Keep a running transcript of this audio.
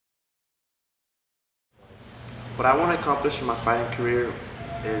What I want to accomplish in my fighting career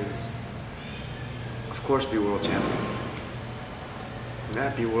is, of course, be world champion.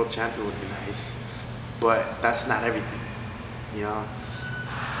 Yeah, be world champion would be nice, but that's not everything, you know?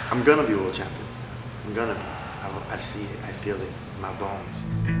 I'm gonna be world champion. I'm gonna be. I see it, I feel it in my bones.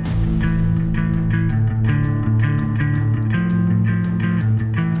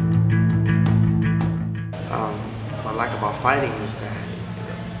 What I like about fighting is that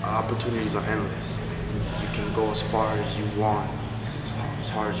opportunities are endless. You can go as far as you want, as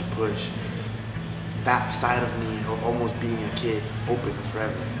hard as you push. That side of me, almost being a kid, open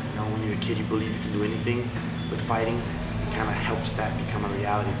forever. You know, when you're a kid, you believe you can do anything. With fighting, it kind of helps that become a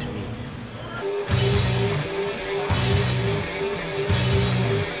reality to me.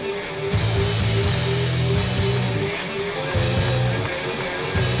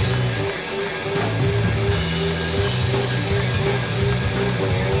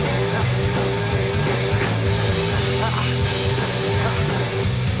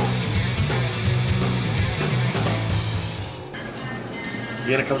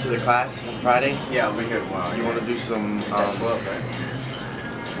 You gonna come to the class on Friday? Yeah, I'll be here tomorrow. You want to do some? 12, right?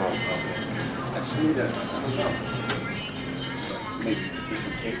 12. Okay. I see that. I don't know. Maybe get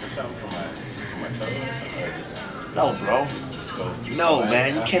some tape or something for my toes, or just No, bro. Just go. No,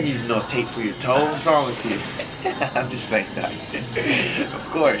 man. You can't use no tape for your toe. What's wrong with you? I'm just playing that. Of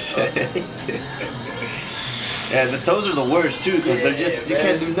course. Yeah, the toes are the worst too, because they're just you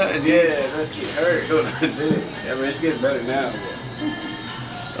can't do nothing. Yeah, that shit hurt. I mean, it's getting better now.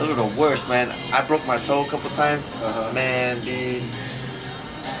 Those are the worst, man. I broke my toe a couple times. Man, dude.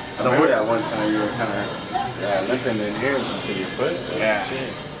 I remember that one time you were kind of limping in here to your foot. Yeah.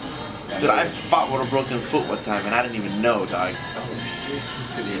 Shit. Dude, I fought with a broken foot one time, and I didn't even know, dog. Oh shit!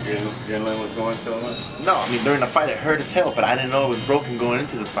 Because your adrenaline was going so much. No, I mean during the fight it hurt as hell, but I didn't know it was broken going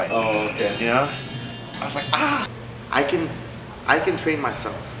into the fight. Oh, okay. You know? I was like, ah. I can train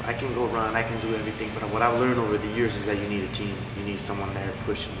myself. I can go run. I can do everything. But what I've learned over the years is that you need a team. You need someone there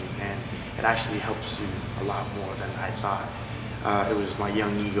pushing you, and it actually helps you a lot more than I thought. It was my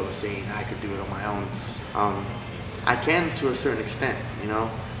young ego saying I could do it on my own. I can to a certain extent, you know.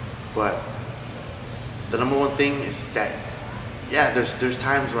 But the number one thing is that, yeah, there's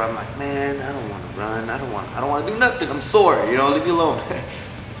times where I'm like, man, I don't want to run. I don't want to do nothing. I'm sore. You know, leave me alone.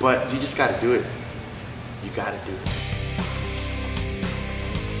 But you just got to do it. You got to do it.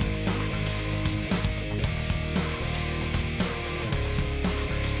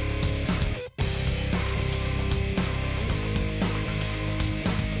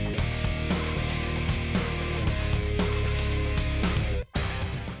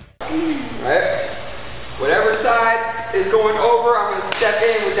 Right? Whatever side is going over, I'm going to step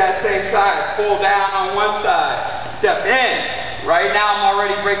in with that same side. Pull down on one side. Step in. Right now I'm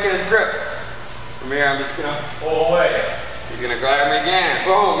already breaking his grip. From here I'm just going to pull away. He's going to grab me again.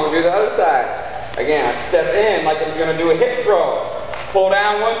 Boom. We'll do the other side. Again, I step in like I'm going to do a hip throw. Pull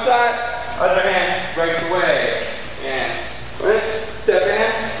down one side. Other hand breaks away. And step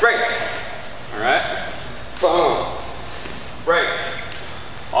in. Break. Alright? Boom. Break.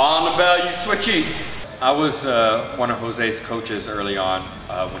 On the bell, you switchy. I was one of Jose's coaches early on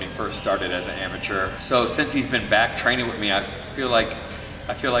when he first started as an amateur. So since he's been back training with me, I feel like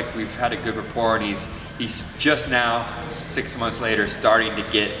we've had a good rapport, and he's just now, 6 months later, starting to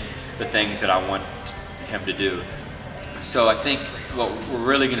get the things that I want him to do. So I think we're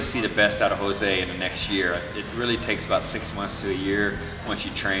really going to see the best out of Jose in the next year. It really takes about 6 months to a year once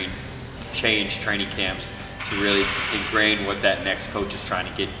you change training camps to really ingrain what that next coach is trying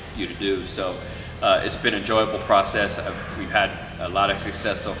to get you to do. So it's been an enjoyable process. We've had a lot of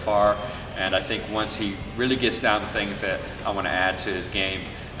success so far, and I think once he really gets down to things that I want to add to his game,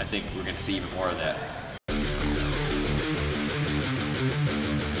 I think we're going to see even more of that.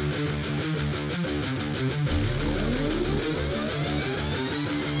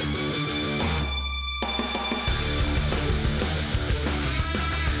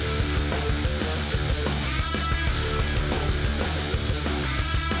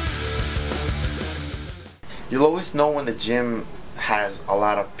 You'll always know when the gym has a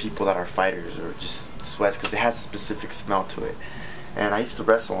lot of people that are fighters or just sweats, because it has a specific smell to it. And I used to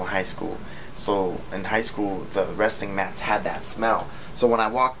wrestle in high school, so in high school the wrestling mats had that smell. So when I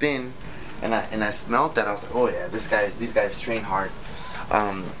walked in and I smelled that, I was like, oh yeah, these guys train hard.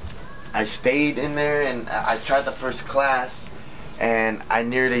 I stayed in there and I tried the first class, and I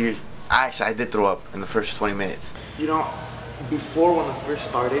did throw up in the first 20 minutes. You know, before when I first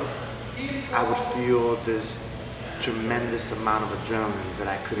started, I would feel this tremendous amount of adrenaline that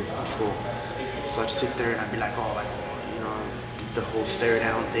I couldn't control. So I'd sit there and I'd be like, oh, you know, the whole stare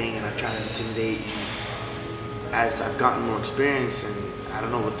down thing, and I'd try to intimidate. as I've gotten more experience, and I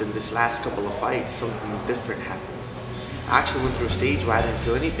don't know, within this last couple of fights, something different happens. I actually went through a stage where I didn't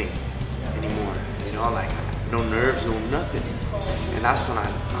feel anything anymore, you know, like no nerves, no nothing. And that's when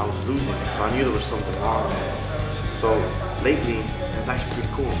I was losing it, so I knew there was something wrong there. So lately, it's actually pretty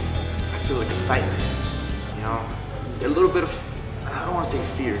cool. I feel excitement, you know, a little bit of, I don't want to say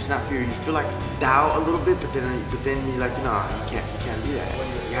fear, it's not fear, you feel like doubt a little bit, but then you're like, no, you can't do that.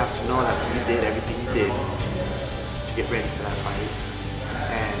 You have to know that you did everything you did to get ready for that fight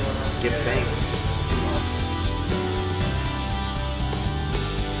and give thanks.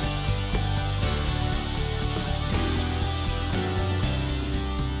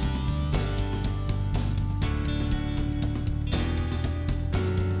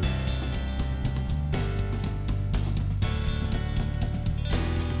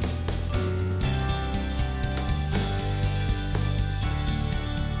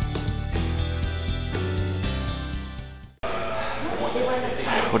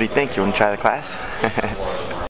 What do you think? You want to try the class?